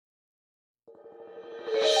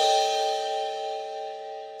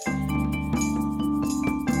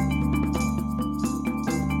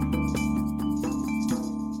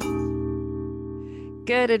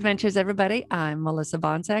Good adventures, everybody. I'm Melissa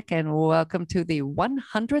Bonsack, and welcome to the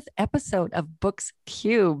 100th episode of Books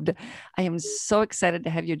Cubed. I am so excited to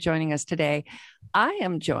have you joining us today. I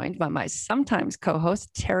am joined by my sometimes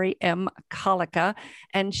co-host, Terry M. Colica,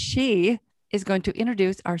 and she is going to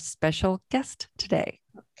introduce our special guest today.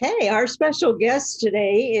 Okay, our special guest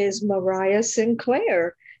today is Mariah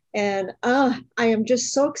Sinclair. And I am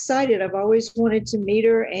just so excited. I've always wanted to meet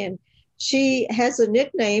her. And she has a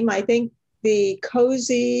nickname, I think, the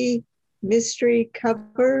Cozy Mystery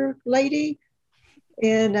Cover Lady.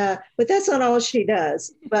 And but that's not all she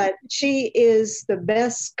does. But she is the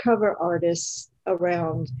best cover artist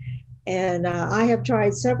around. And I have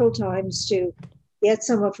tried several times to get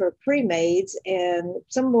some of her pre-mades, and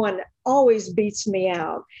someone always beats me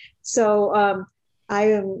out. So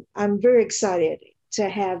I'm very excited to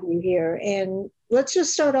have you here. And let's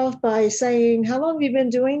just start off by saying, how long have you been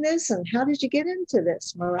doing this, and how did you get into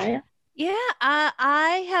this, Mariah? Yeah,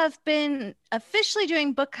 I have been officially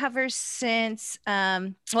doing book covers since,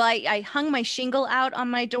 I hung my shingle out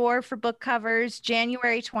on my door for book covers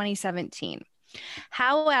January 2017.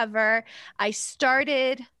 However, I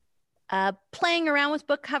started playing around with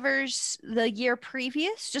book covers the year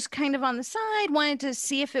previous, just kind of on the side, wanted to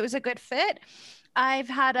see if it was a good fit. I've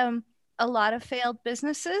had a lot of failed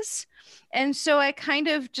businesses. And so I kind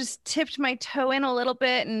of just tipped my toe in a little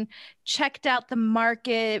bit and checked out the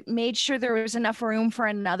market, made sure there was enough room for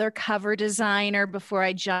another cover designer before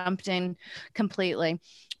I jumped in completely.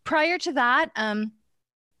 Prior to that,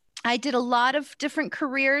 I did a lot of different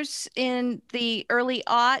careers in the early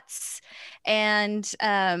aughts. And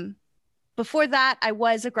before that, I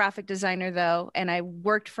was a graphic designer, though, and I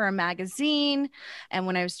worked for a magazine. And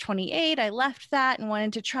when I was 28, I left that and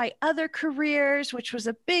wanted to try other careers, which was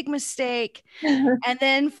a big mistake. And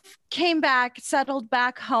then came back, settled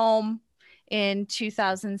back home in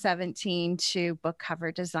 2017 to book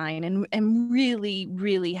cover design, and I'm really,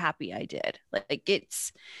 really happy I did.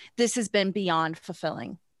 This has been beyond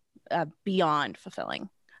fulfilling.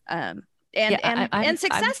 And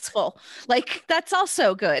successful. That's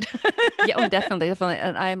also good. Yeah, definitely.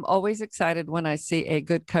 And I'm always excited when I see a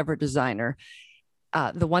good cover designer.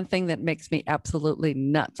 The one thing that makes me absolutely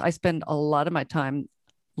nuts, I spend a lot of my time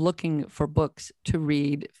looking for books to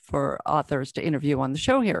read for authors to interview on the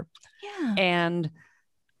show here. Yeah. And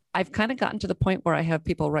I've kind of gotten to the point where I have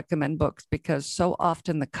people recommend books because so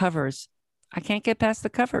often the covers, I can't get past the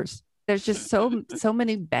covers. There's just so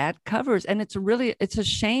many bad covers. And it's a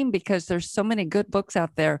shame because there's so many good books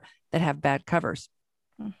out there that have bad covers.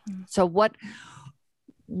 Mm-hmm. So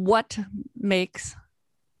what makes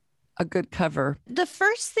a good cover? The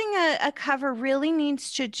first thing a cover really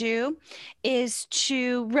needs to do is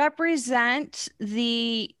to represent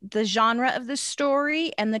the genre of the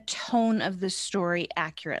story and the tone of the story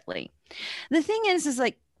accurately. The thing is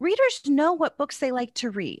like readers know what books they like to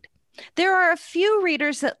read. There are a few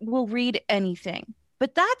readers that will read anything,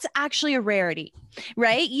 but that's actually a rarity,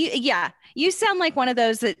 right? You sound like one of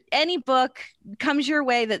those that any book comes your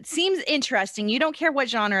way that seems interesting. You don't care what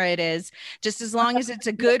genre it is, just as long as it's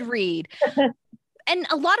a good read. And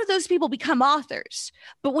a lot of those people become authors.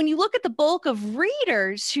 But when you look at the bulk of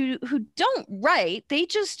readers who don't write, they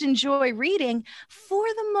just enjoy reading, for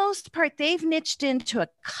the most part, they've niched into a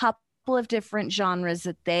couple of different genres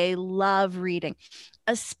that they love reading,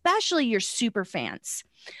 especially your super fans.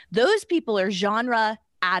 Those people are genre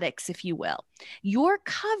addicts, if you will. Your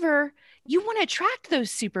cover, you want to attract those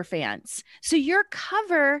super fans. So your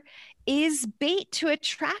cover is bait to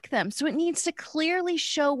attract them. So it needs to clearly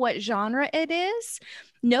show what genre it is.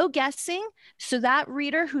 No guessing. So that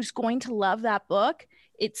reader who's going to love that book,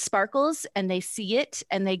 it sparkles and they see it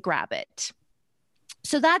and they grab it.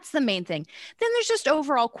 So that's the main thing. Then there's just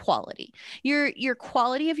overall quality. Your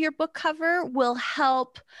quality of your book cover will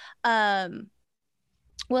help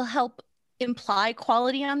imply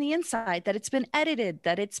quality on the inside, that it's been edited,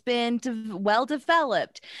 that it's been well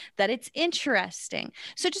developed, that it's interesting.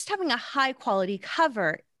 So just having a high quality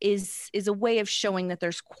cover is a way of showing that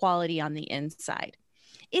there's quality on the inside.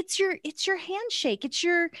 It's your handshake. It's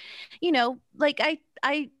your, like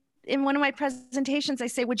I in one of my presentations, I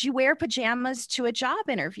say, would you wear pajamas to a job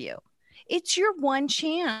interview? It's your one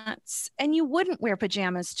chance. And you wouldn't wear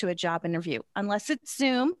pajamas to a job interview unless it's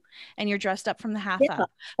Zoom and you're dressed up from the half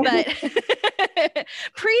up. But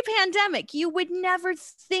pre-pandemic, you would never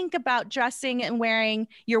think about dressing and wearing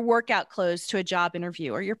your workout clothes to a job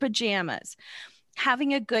interview or your pajamas.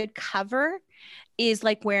 Having a good cover is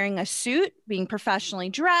like wearing a suit, being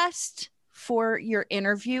professionally dressed for your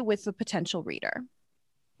interview with a potential reader.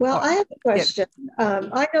 Well, I have a question.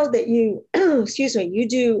 I know that you, excuse me, you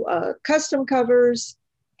do custom covers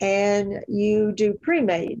and you do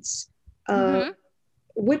pre-mades. Mhm.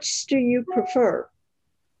 Which do you prefer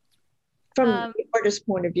from Um, the artist's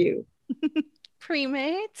point of view?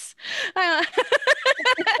 Pre-mates. Uh,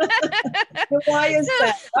 Why is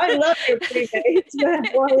that? I love your pre-mades.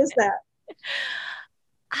 Why is that?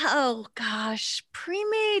 oh gosh,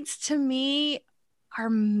 pre-mades to me are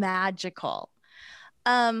magical.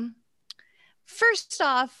 Um, First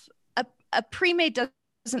off, a pre-made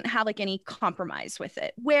doesn't have like any compromise with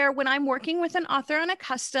it. Where when I'm working with an author on a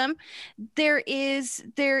custom, it is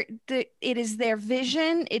their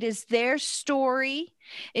vision, it is their story,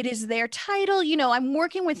 it is their title. You know, I'm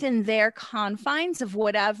working within their confines of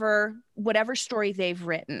whatever story they've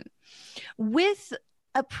written. With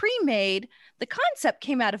a pre-made, the concept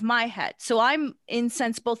came out of my head. So I'm in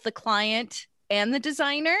sense both the client and the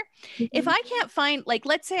designer. If I can't find, like,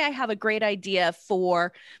 let's say I have a great idea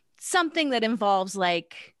for something that involves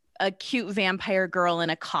like a cute vampire girl in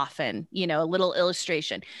a coffin, you know, a little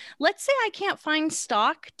illustration. Let's say I can't find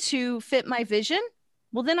stock to fit my vision.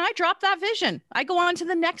 Well, then I drop that vision. I go on to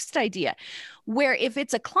the next idea. Where if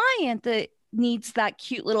it's a client that needs that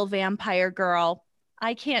cute little vampire girl,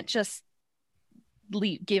 I can't just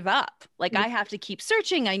give up. Like I have to keep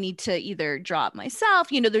searching. I need to either draw it myself.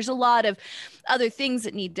 You know, there's a lot of other things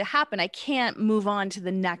that need to happen. I can't move on to the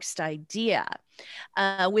next idea.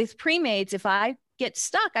 With pre-mades, if I get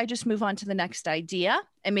stuck, I just move on to the next idea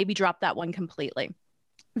and maybe drop that one completely.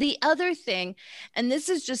 The other thing, and this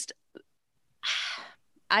is just,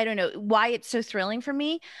 I don't know why it's so thrilling for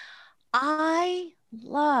me. I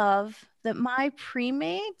love that my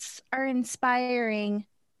pre-mades are inspiring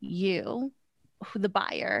you, the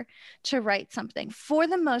buyer, to write something. For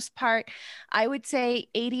the most part, I would say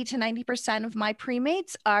 80 to 90% of my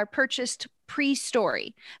pre-mades are purchased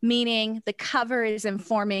pre-story, meaning the cover is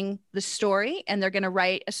informing the story and they're going to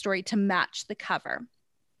write a story to match the cover.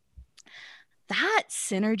 That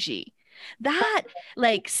synergy, that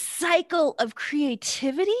like cycle of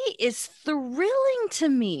creativity is thrilling to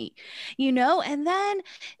me, you know. And then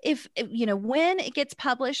if you know, when it gets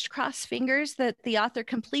published, cross fingers that the author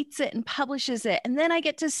completes it and publishes it, and then I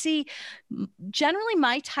get to see generally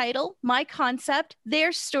my title, my concept,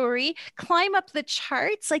 their story climb up the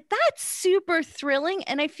charts. Like that's super thrilling,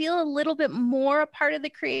 and I feel a little bit more a part of the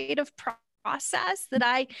creative process that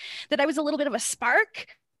I was a little bit of a spark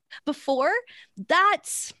before.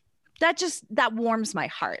 That warms my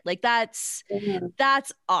heart. Like that's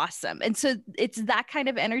awesome. And so it's that kind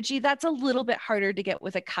of energy that's a little bit harder to get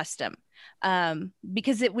with a custom,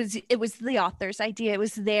 because it was the author's idea. It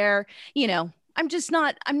was their, you know, I'm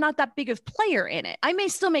not that big of player in it. I may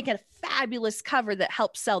still make a fabulous cover that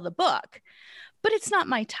helps sell the book, but it's not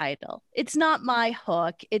my title. It's not my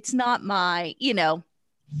hook. It's not my, you know,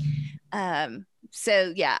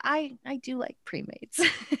 so yeah, I do like pre-mades.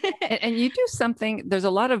 And you do something, there's a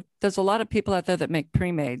lot of people out there that make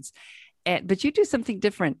pre-mades, but you do something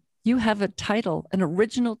different. You have a title, an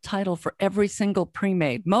original title for every single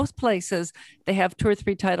pre-made. Most places, they have 2 or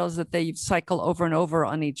 3 titles that they cycle over and over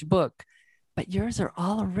on each book, but yours are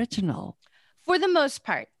all original. For the most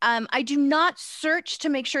part. I do not search to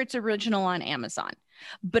make sure it's original on Amazon,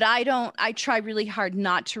 but I try really hard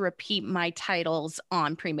not to repeat my titles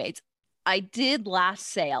on pre-mades. I did last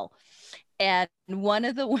sale, and one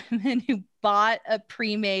of the women who bought a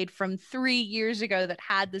pre-made from 3 years ago that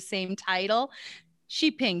had the same title,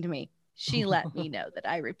 she pinged me. She let me know that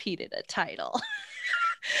I repeated a title.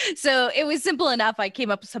 So it was simple enough. I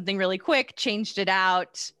came up with something really quick, changed it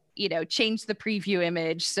out, you know, changed the preview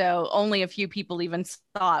image. So only a few people even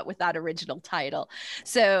saw it with that original title.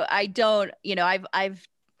 So I don't, you know, I've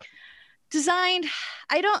designed,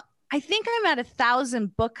 I think I'm at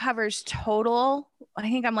 1,000 book covers total. I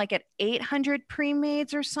think I'm like at 800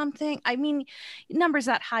 pre-mades or something. I mean, numbers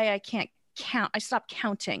that high, I can't count. I stopped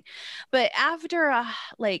counting. But after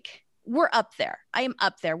like, we're up there. I am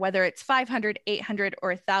up there, whether it's 500, 800,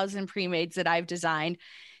 or 1,000 pre-mades that I've designed.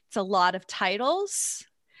 It's a lot of titles.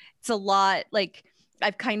 It's a lot, like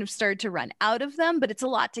I've kind of started to run out of them, but it's a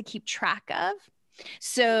lot to keep track of.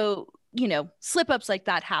 So, you know, slip ups like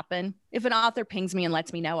that happen. If an author pings me and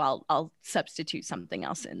lets me know, I'll substitute something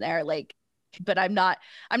else in there. Like, but I'm not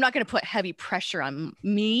going to put heavy pressure on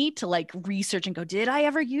me to like research and go, did I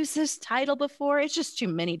ever use this title before? It's just too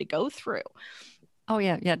many to go through. Oh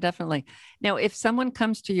yeah, definitely. Now, if someone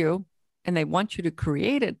comes to you and they want you to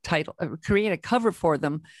create a title, create a cover for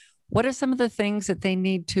them, what are some of the things that they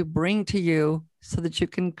need to bring to you so that you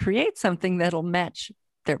can create something that'll match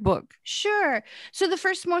their book? Sure. So the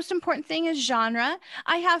first most important thing is genre.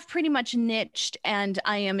 I have pretty much niched and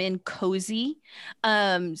I am in cozy.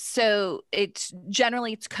 So it's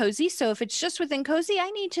cozy. So if it's just within cozy,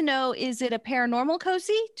 I need to know, is it a paranormal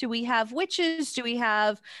cozy? Do we have witches? Do we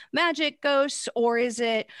have magic, ghosts? Or is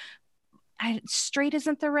it straight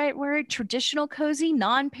isn't the right word, traditional cozy,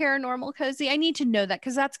 non-paranormal cozy? I need to know that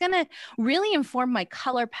because that's going to really inform my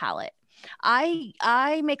color palette.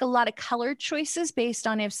 I make a lot of color choices based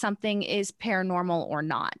on if something is paranormal or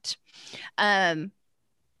not.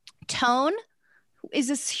 Tone, is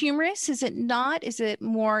this humorous? Is it not? Is it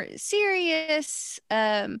more serious?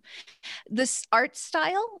 This art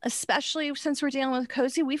style, especially since we're dealing with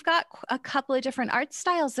cozy, we've got a couple of different art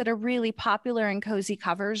styles that are really popular in cozy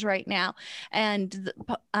covers right now. And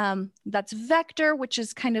that's vector, which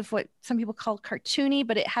is kind of what some people call cartoony,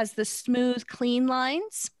 but it has the smooth, clean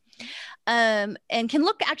lines. And can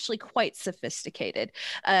look actually quite sophisticated,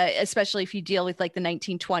 especially if you deal with like the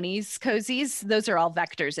 1920s cozies. Those are all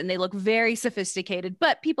vectors and they look very sophisticated,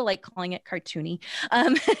 but people like calling it cartoony.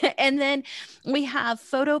 And then we have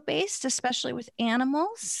photo-based, especially with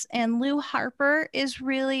animals. And Lou Harper is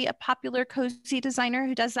really a popular cozy designer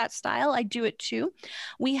who does that style. I do it too.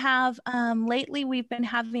 We have, lately, we've been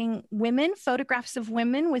having photographs of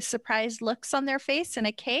women with surprised looks on their face and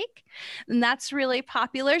a cake. And that's really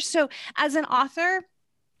popular. So as an author,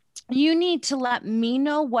 you need to let me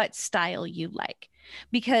know what style you like,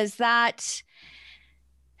 because that's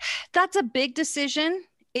a big decision.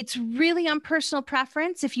 It's really on personal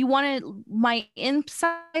preference. If you want my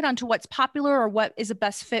insight onto what's popular or what is a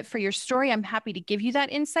best fit for your story, I'm happy to give you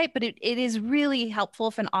that insight. But it is really helpful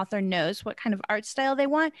if an author knows what kind of art style they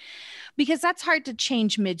want, because that's hard to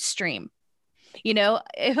change midstream. You know,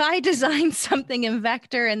 if I design something in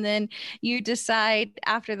vector and then you decide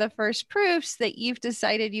after the first proofs that you've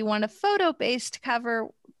decided you want a photo-based cover,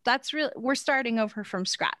 that's really, we're starting over from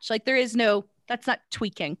scratch. Like that's not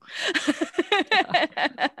tweaking.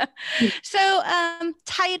 So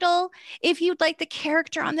title, if you'd like the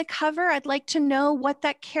character on the cover, I'd like to know what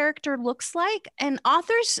that character looks like. And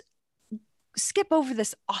authors skip over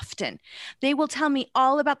this often. They will tell me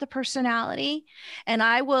all about the personality, and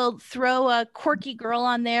I will throw a quirky girl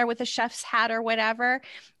on there with a chef's hat or whatever.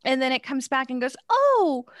 And then it comes back and goes,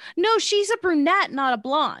 oh, no, she's a brunette, not a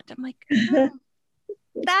blonde. I'm like, oh,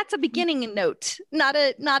 that's a beginning note, not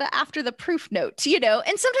a after the proof note, you know?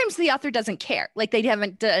 And sometimes the author doesn't care. Like they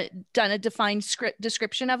haven't done a defined script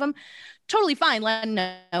description of them. Totally fine. Let them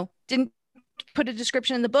know. Didn't put a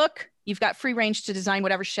description in the book. You've got free range to design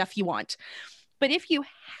whatever chef you want. But if you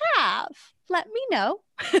have, let me know.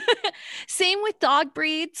 Same with dog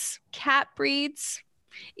breeds, cat breeds.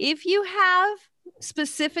 If you have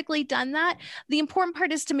specifically done that, the important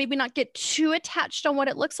part is to maybe not get too attached on what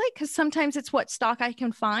it looks like, because sometimes it's what stock I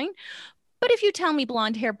can find. But if you tell me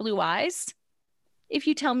blonde hair, blue eyes, if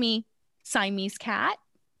you tell me Siamese cat,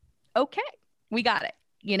 okay, we got it,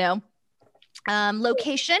 you know.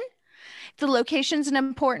 Location. The location's an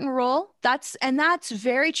important role. That's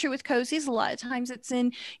very true with cozies. A lot of times it's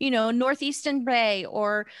in, you know, Northeastern Bay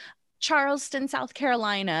or Charleston, South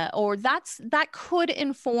Carolina, or that could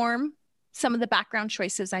inform some of the background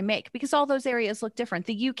choices I make, because all those areas look different.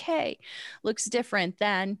 The UK looks different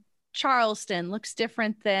than Charleston, looks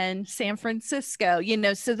different than San Francisco, you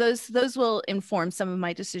know, so those will inform some of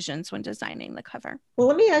my decisions when designing the cover. Well,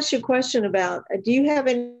 let me ask you a question about, do you have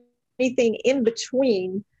anything in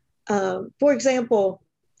between? For example,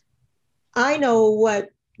 I know what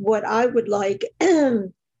I would like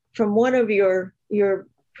from one of your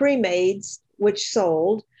pre-mades, which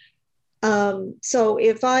sold. So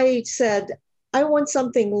if I said, I want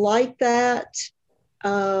something like that,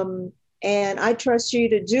 and I trust you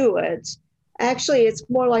to do it, actually, it's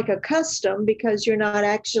more like a custom, because you're not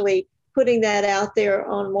actually putting that out there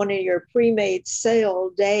on one of your pre-made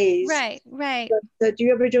sale days. Right. But do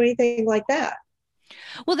you ever do anything like that?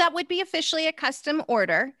 Well, that would be officially a custom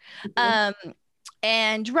order. Mm-hmm.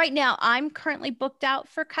 And right now I'm currently booked out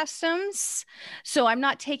for customs, so I'm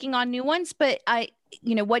not taking on new ones, but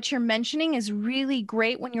what you're mentioning is really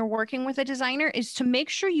great when you're working with a designer, is to make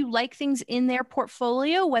sure you like things in their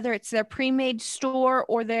portfolio, whether it's their pre-made store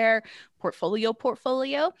or their portfolio,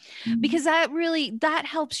 mm-hmm. because that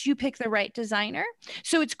helps you pick the right designer.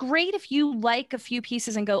 So it's great if you like a few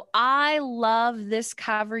pieces and go, I love this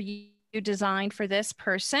cover you designed for this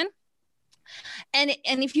person. And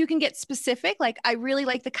if you can get specific, like, I really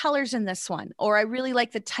like the colors in this one, or I really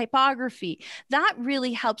like the typography, that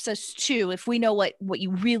really helps us too, if we know what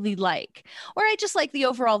you really like. Or I just like the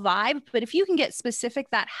overall vibe, but if you can get specific,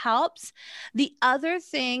 that helps. The other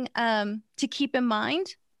thing to keep in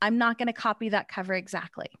mind I'm not going to copy that cover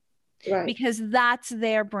exactly. Right. Because that's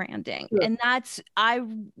their branding. Sure. And I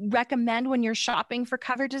recommend when you're shopping for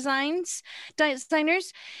cover designers,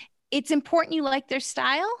 it's important you like their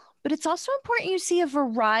style, but it's also important you see a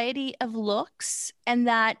variety of looks and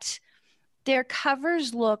that their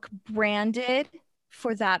covers look branded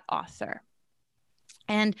for that author.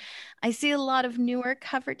 And I see a lot of newer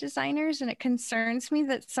cover designers, and it concerns me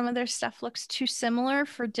that some of their stuff looks too similar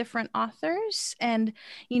for different authors. And,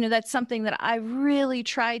 that's something that I really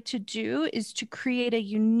tried to do, is to create a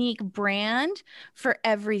unique brand for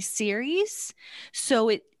every series. So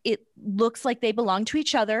it looks like they belong to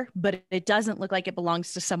each other, but it doesn't look like it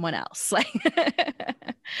belongs to someone else.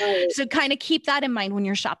 So kind of keep that in mind when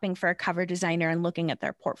you're shopping for a cover designer and looking at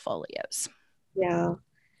their portfolios. Yeah.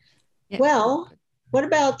 Well, what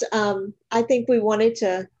about, I think we wanted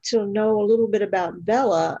to know a little bit about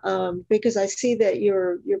Vella, because I see that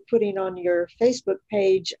you're putting on your Facebook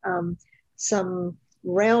page some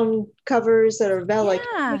round covers that are Vella.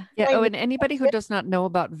 Yeah. Oh, and anybody who does not know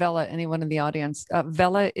about Vella, anyone in the audience,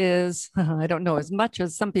 Vella is, I don't know as much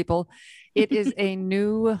as some people, it is a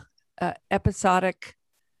new episodic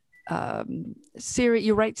series.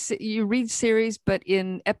 You read series, but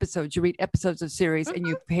in episodes. You read episodes of series, and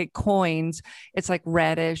you pay coins. It's like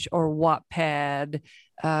Radish or Wattpad.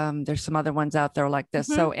 There's some other ones out there like this.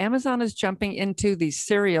 So Amazon is jumping into these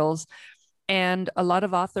serials, and a lot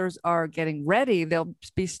of authors are getting ready. They'll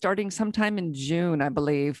be starting sometime in June, I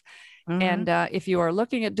believe. And if you are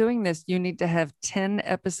looking at doing this, you need to have 10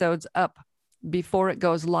 episodes up before it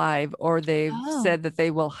goes live, or they've said that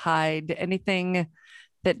they will hide anything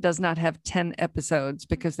that does not have 10 episodes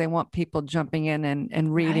because they want people jumping in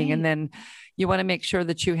and reading. Right. And then you want to make sure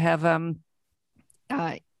that you have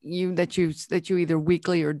that you either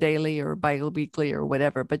weekly or daily or bi-weekly or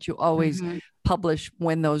whatever, but you always publish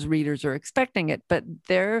when those readers are expecting it. But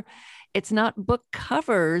it's not book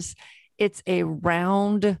covers, it's a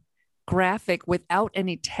round graphic without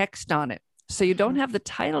any text on it. So you don't have the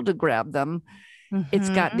title to grab them. It's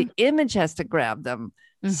got the image has to grab them.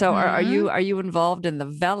 So are you involved in the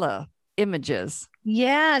Vella images?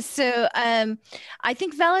 Yeah. So I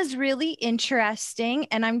think Vella is really interesting,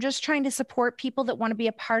 and I'm just trying to support people that want to be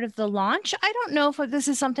a part of the launch. I don't know if this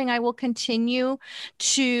is something I will continue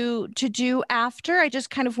to do after. I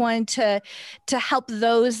just kind of wanted to help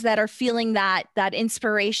those that are feeling that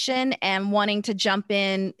inspiration and wanting to jump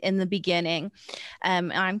in the beginning.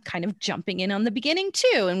 I'm kind of jumping in on the beginning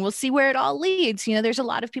too, and we'll see where it all leads. There's a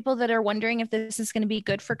lot of people that are wondering if this is going to be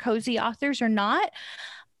good for cozy authors or not.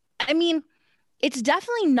 I mean, it's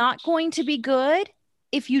definitely not going to be good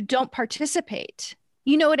if you don't participate.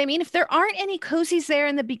 You know what I mean? If there aren't any cozies there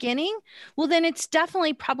in the beginning, well, then it's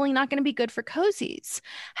definitely probably not going to be good for cozies.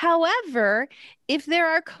 However, if there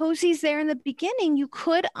are cozies there in the beginning, you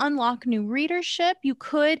could unlock new readership. You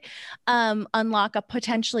could unlock a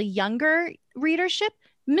potentially younger readership.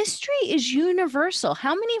 Mystery is universal.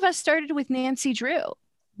 How many of us started with Nancy Drew?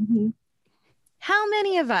 How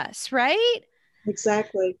many of us, right?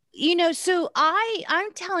 Exactly. So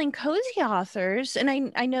I'm telling cozy authors, and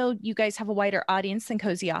I know you guys have a wider audience than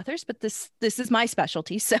cozy authors, but this is my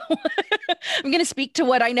specialty. So I'm going to speak to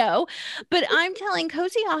what I know, but I'm telling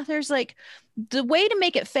cozy authors, like, the way to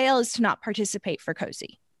make it fail is to not participate for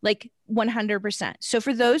cozy, like 100%. So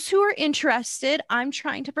for those who are interested, I'm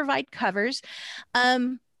trying to provide covers.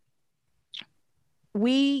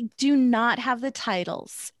 We do not have the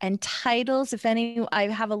titles, and titles, I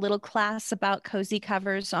have a little class about cozy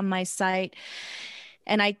covers on my site,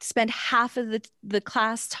 and I spend half of the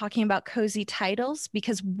class talking about cozy titles,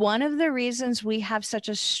 because one of the reasons we have such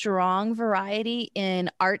a strong variety in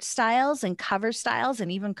art styles and cover styles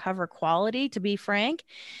and even cover quality, to be frank,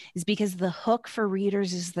 is because the hook for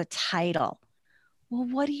readers is the title. Well,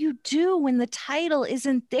 what do you do when the title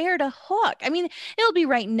isn't there to hook? I mean, it'll be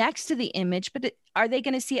right next to the image, but are they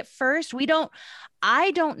going to see it first?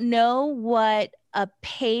 I don't know what a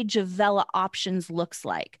page of Vella options looks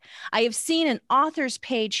like. I have seen an author's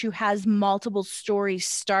page who has multiple stories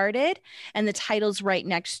started and the title's right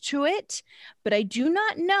next to it, but I do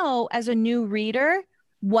not know, as a new reader,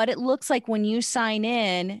 what it looks like when you sign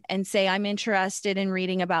in and say, I'm interested in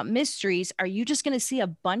reading about mysteries. Are you just going to see a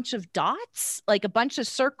bunch of dots, like a bunch of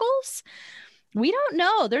circles? We don't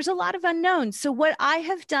know. There's a lot of unknowns. So what I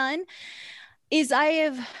have done is I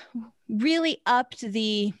have really upped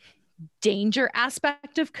the danger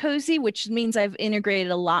aspect of cozy, which means I've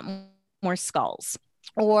integrated a lot more skulls.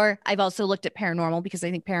 Or I've also looked at paranormal, because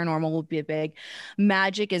I think paranormal will be big.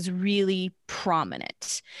 Magic is really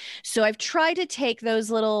prominent. So I've tried to take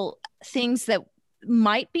those little things that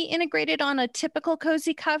might be integrated on a typical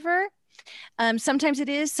cozy cover Sometimes it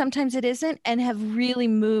is, sometimes it isn't, and have really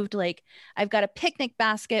moved. Like I've got a picnic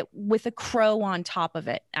basket with a crow on top of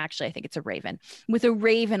it. Actually, I think it's a raven with a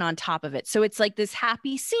raven on top of it. So it's like this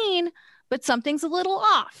happy scene, but something's a little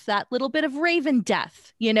off, that little bit of raven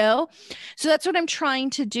death, you know? So that's what I'm trying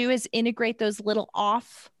to do, is integrate those little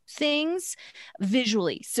off things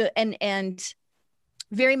visually. So, and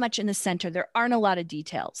very much in the center, there aren't a lot of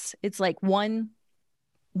details. It's like one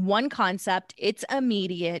concept, it's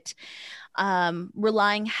immediate,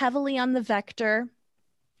 relying heavily on the vector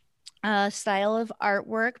style of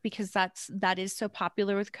artwork, because that is so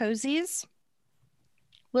popular with cozies.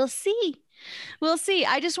 We'll see.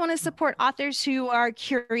 I just want to support authors who are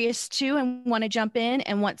curious too and want to jump in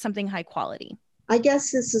and want something high quality. I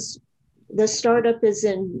guess the startup is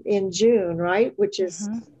in June, right? Which is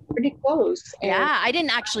pretty close. Yeah, I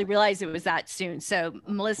didn't actually realize it was that soon. So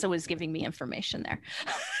Melissa was giving me information there.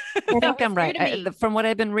 I think I'm right. From what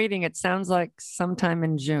I've been reading, it sounds like sometime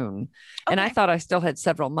in June. Okay. And I thought I still had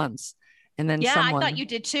several months. And then I thought you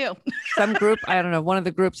did too. Some group, I don't know, one of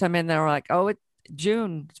the groups I'm in, they were like, oh, it's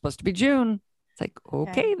June. It's supposed to be June. It's like,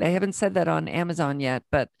 okay, they haven't said that on Amazon yet,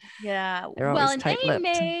 but yeah, they're always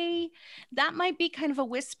tight-lipped. That might be kind of a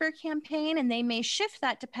whisper campaign, and they may shift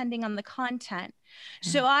that depending on the content.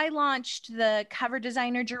 So I launched the cover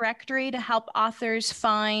designer directory to help authors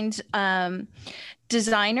find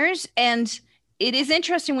designers. And it is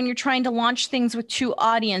interesting when you're trying to launch things with two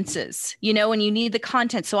audiences, you know, and you need the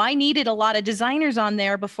content. So I needed a lot of designers on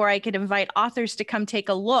there before I could invite authors to come take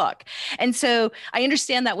a look. And so I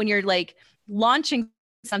understand that when you're like launching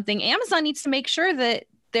something, Amazon needs to make sure that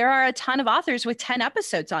there are a ton of authors with 10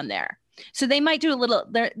 episodes on there. So they might do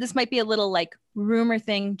this might be a little like rumor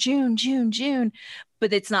thing, June,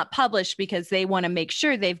 but it's not published because they want to make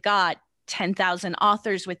sure they've got 10,000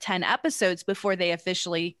 authors with 10 episodes before they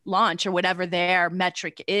officially launch, or whatever their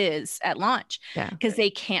metric is at launch, because they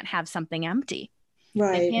can't have something empty.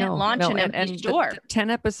 Right. They can't launch an empty store. 10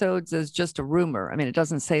 episodes is just a rumor. I mean, it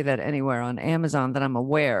doesn't say that anywhere on Amazon that I'm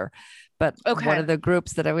aware. But one of the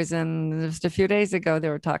groups that I was in just a few days ago, they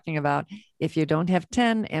were talking about, if you don't have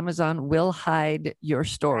 10, Amazon will hide your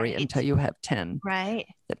story until you have 10. Right.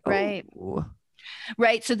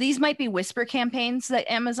 Right. So these might be whisper campaigns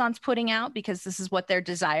that Amazon's putting out because this is what they're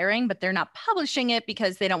desiring, but they're not publishing it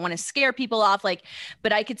because they don't want to scare people off.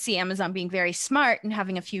 But I could see Amazon being very smart and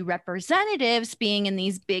having a few representatives being in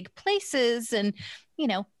these big places and,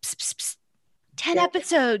 10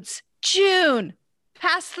 episodes, June.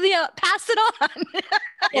 Pass it on.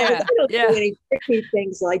 I don't do any tricky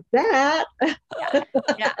things like that.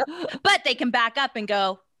 But they can back up and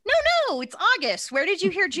go, no, it's August. Where did you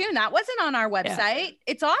hear June? That wasn't on our website.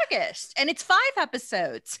 It's August, and it's 5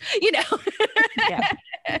 episodes. So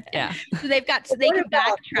they can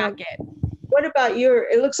backtrack it. What about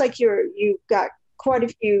it looks like you've got quite a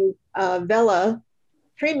few Vella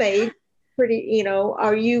pre-made.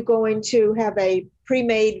 Are you going to have a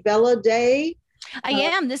pre-made Vella day? I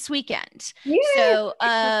am this weekend. Yeah. So,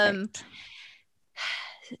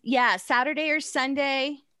 Saturday or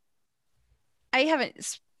Sunday. I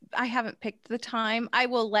haven't picked the time. I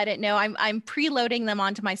will let it know. I'm preloading them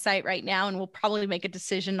onto my site right now, and we'll probably make a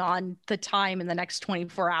decision on the time in the next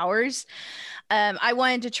 24 hours. I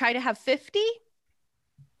wanted to try to have 50.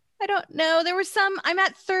 I don't know. There were I'm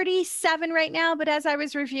at 37 right now, but as I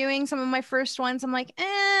was reviewing some of my first ones, I'm like,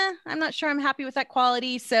 I'm not sure I'm happy with that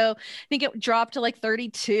quality. So I think it dropped to like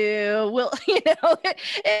 32. Well,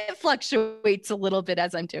 it fluctuates a little bit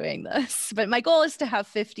as I'm doing this, but my goal is to have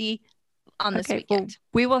 50 on this weekend.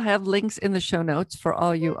 Well, we will have links in the show notes for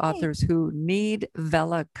all you authors who need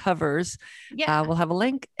Vella covers. Yeah. We'll have a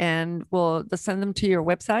link and we'll send them to your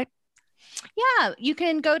website. Yeah, you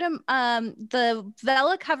can go to the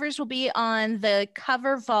Vella covers will be on the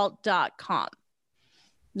covervault.com.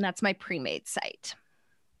 And that's my pre-made site.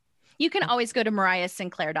 You can always go to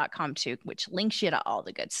mariahsinclair.com too, which links you to all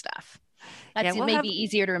the good stuff. That's maybe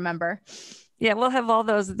easier to remember. Yeah, we'll have all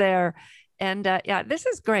those there. And this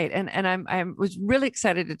is great. And I was really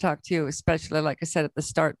excited to talk to you, especially like I said at the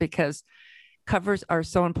start, because covers are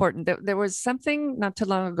so important. There was something not too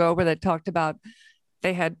long ago where they talked about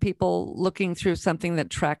they had people looking through something that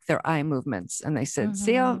tracked their eye movements. And they said,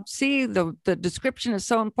 see, the description is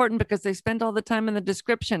so important because they spend all the time in the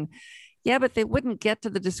description. Yeah, but they wouldn't get to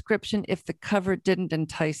the description if the cover didn't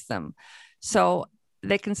entice them. So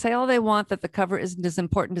they can say all they want that the cover isn't as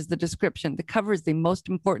important as the description. The cover is the most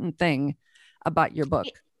important thing about your book.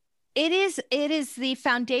 It is the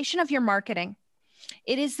foundation of your marketing.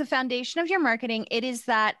 It is the foundation of your marketing. It is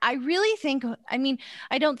that I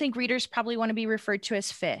don't think readers probably want to be referred to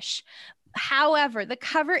as fish. However, the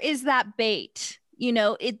cover is that bait.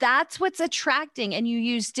 That's what's attracting. And you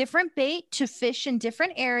use different bait to fish in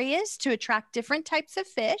different areas to attract different types of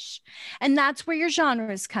fish. And that's where your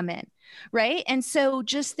genres come in. Right. And so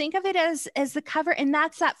just think of it as the cover. And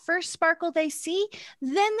that's that first sparkle they see.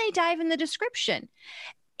 Then they dive in the description.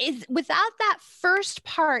 Without that first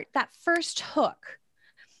part, that first hook,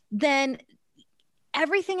 then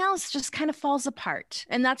everything else just kind of falls apart.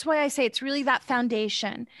 And that's why I say it's really that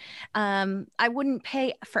foundation. I wouldn't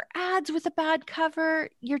pay for ads with a bad cover.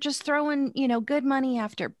 You're just throwing, good money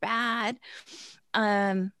after bad.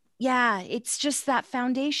 It's just that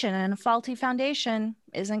foundation, and a faulty foundation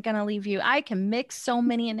isn't going to leave you. I can mix so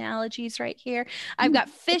many analogies right here. I've got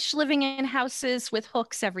fish living in houses with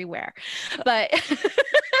hooks everywhere, but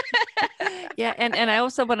yeah. And I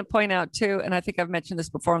also want to point out too, and I think I've mentioned this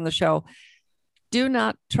before on the show, do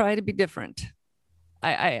not try to be different.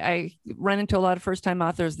 I run into a lot of first-time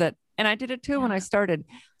authors and I did it too when I started.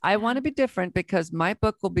 I want to be different because my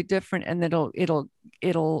book will be different, and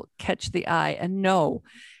it'll catch the eye. And no,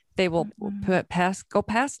 they will go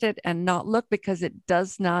past it and not look, because it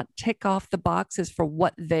does not tick off the boxes for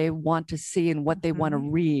what they want to see and what they want to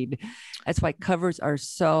read. That's why covers are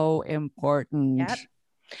so important.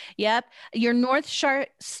 Yep. Your North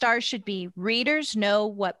Star should be readers know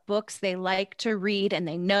what books they like to read, and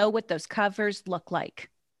they know what those covers look like.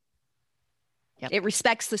 Yep. It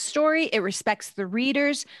respects the story. It respects the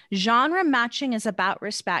readers. Genre matching is about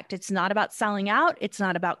respect. It's not about selling out. It's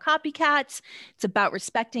not about copycats. It's about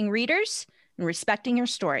respecting readers and respecting your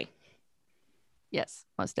story. Yes,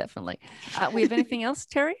 most definitely. We have anything else,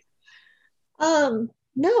 Terry?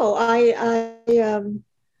 No, I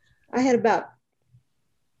had about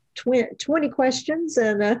 20 questions,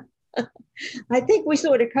 and I think we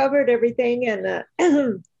sort of covered everything. And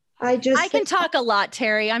I can talk a lot,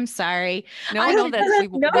 Terry. I'm sorry. No,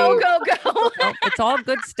 go. It's all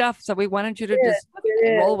good stuff. So we wanted you to just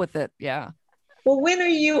roll with it. Yeah. Well, when are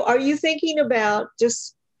you thinking about,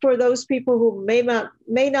 just for those people who may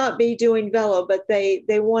not be doing Velo, but they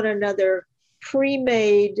want another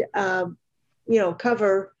pre-made,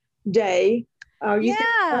 cover day? Are you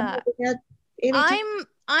thinking about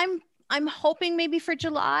I'm hoping maybe for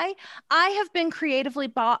July. I have been creatively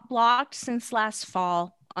blocked since last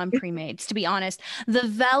fall on pre-mades, to be honest. The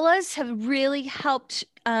Velas have really helped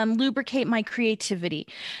lubricate my creativity.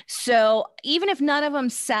 So even if none of them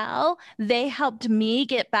sell, they helped me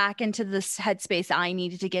get back into this headspace I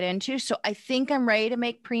needed to get into. So I think I'm ready to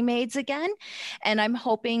make pre-mades again. And I'm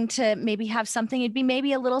hoping to maybe have something, it'd be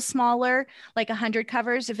maybe a little smaller, like 100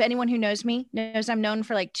 covers. If anyone who knows me knows I'm known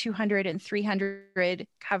for like 200 and 300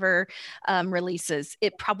 cover releases.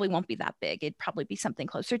 It probably won't be that big. It'd probably be something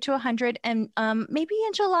closer to 100. And maybe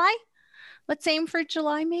in July, let's aim for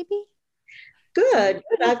July, maybe. Good.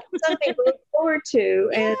 I've got something to look forward to.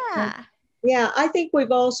 And I think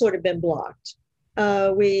we've all sort of been blocked.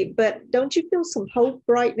 But don't you feel some hope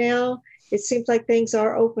right now? It seems like things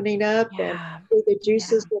are opening up, and the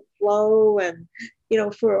juices will flow, and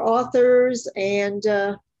for authors. And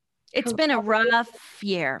it's been a rough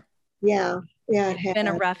year. Yeah, it's been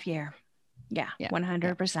a rough year. Yeah.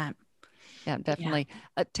 100%. Yeah, definitely.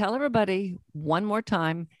 Tell everybody one more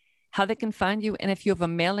time how they can find you, and if you have a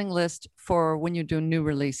mailing list for when you do new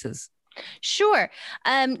releases. Sure.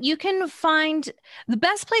 You can find the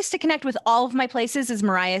best place to connect with all of my places is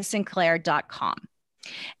mariahsinclair.com.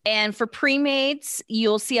 And for pre-mades,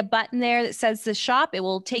 you'll see a button there that says the shop. It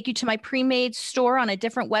will take you to my pre-made store on a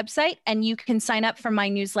different website, and you can sign up for my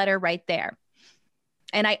newsletter right there.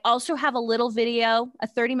 And I also have a little video, a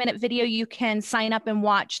 30-minute video you can sign up and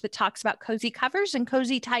watch that talks about cozy covers and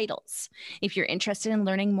cozy titles if you're interested in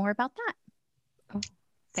learning more about that. Oh,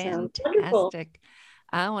 fantastic.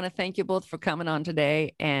 I want to thank you both for coming on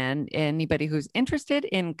today. And anybody who's interested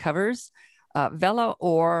in covers, Velo,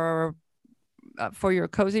 or for your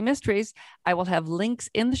cozy mysteries, I will have links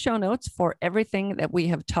in the show notes for everything that we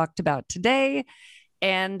have talked about today.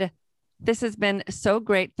 And this has been so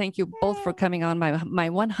great. Thank you both for coming on my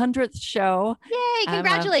 100th show. Yay,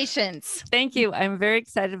 congratulations. Thank you. I'm very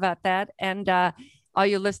excited about that. And all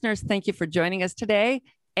you listeners, thank you for joining us today.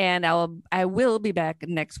 And I will be back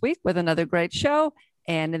next week with another great show.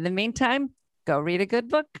 And in the meantime, go read a good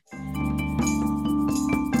book.